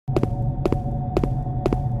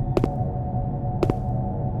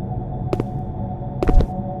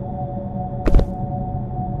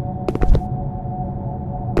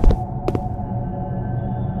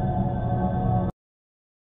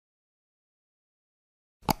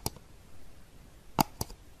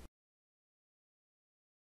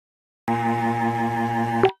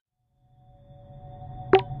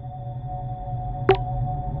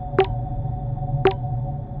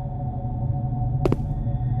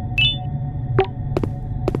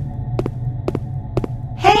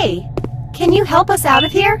Hey, can you help us out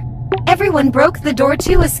of here? Everyone broke the door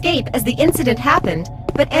to escape as the incident happened,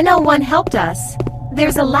 but NO1 helped us.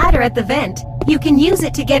 There's a ladder at the vent. You can use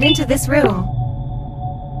it to get into this room.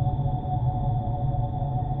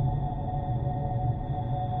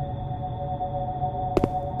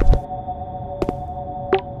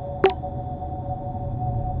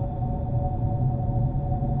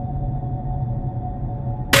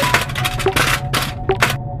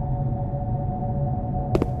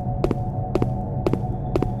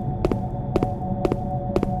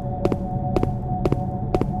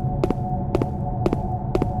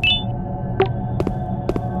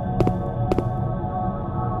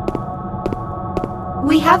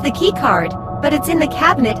 We have the key card, but it's in the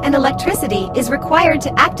cabinet and electricity is required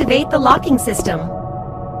to activate the locking system.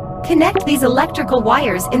 Connect these electrical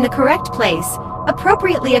wires in the correct place,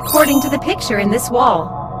 appropriately according to the picture in this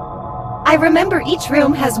wall. I remember each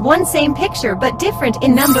room has one same picture but different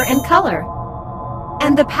in number and color.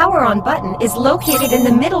 And the power on button is located in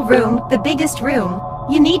the middle room, the biggest room.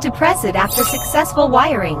 You need to press it after successful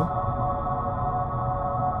wiring.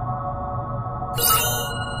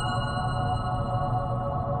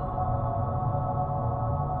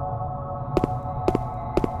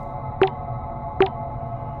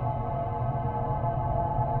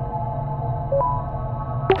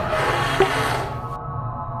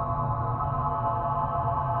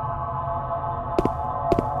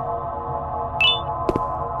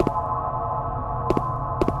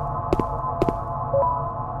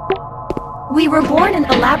 We were born in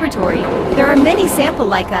a laboratory. There are many sample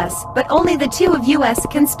like us, but only the two of us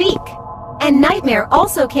can speak. And Nightmare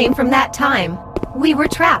also came from that time. We were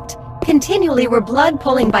trapped. Continually were blood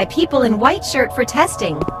pulling by people in white shirt for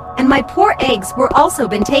testing. And my poor eggs were also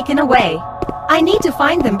been taken away. I need to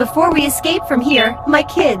find them before we escape from here, my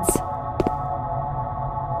kids.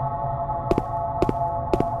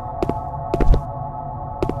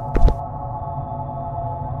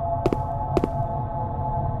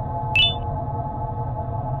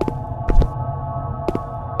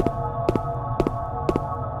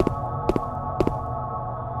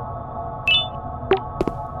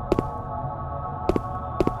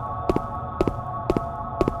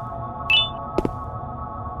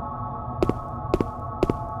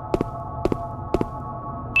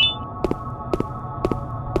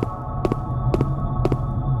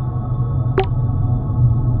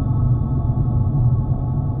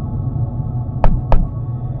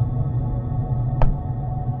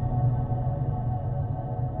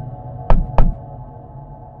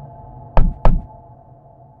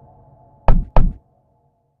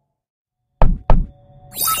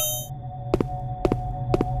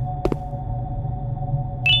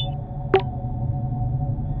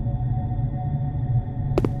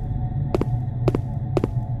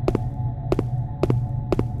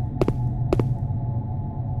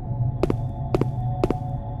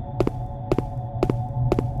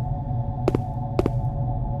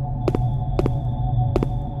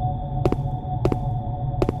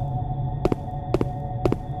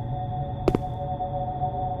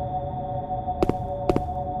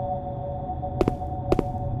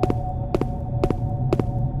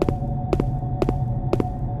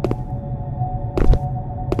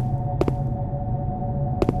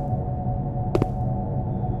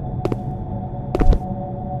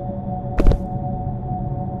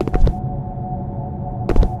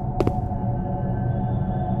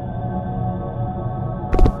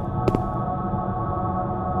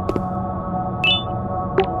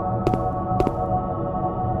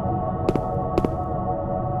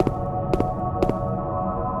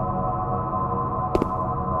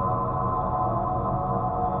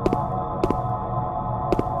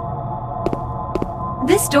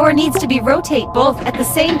 This door needs to be rotate both at the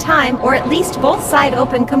same time or at least both side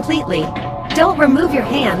open completely. Don't remove your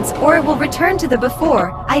hands or it will return to the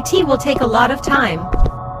before. IT will take a lot of time.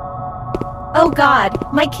 Oh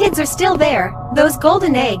God, my kids are still there, those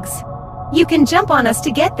golden eggs. You can jump on us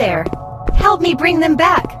to get there. Help me bring them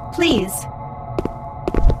back, please.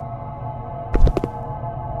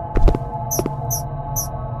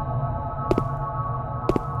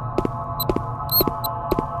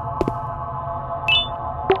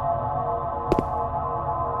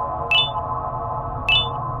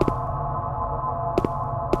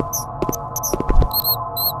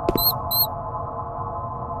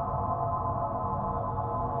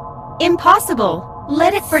 Impossible.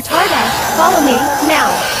 Let it for Tardash. Follow me,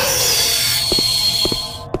 now.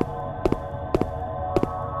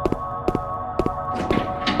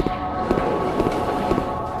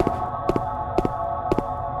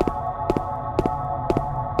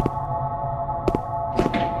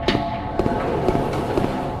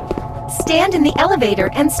 stand in the elevator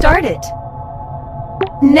and start it.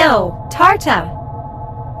 No, Tarta.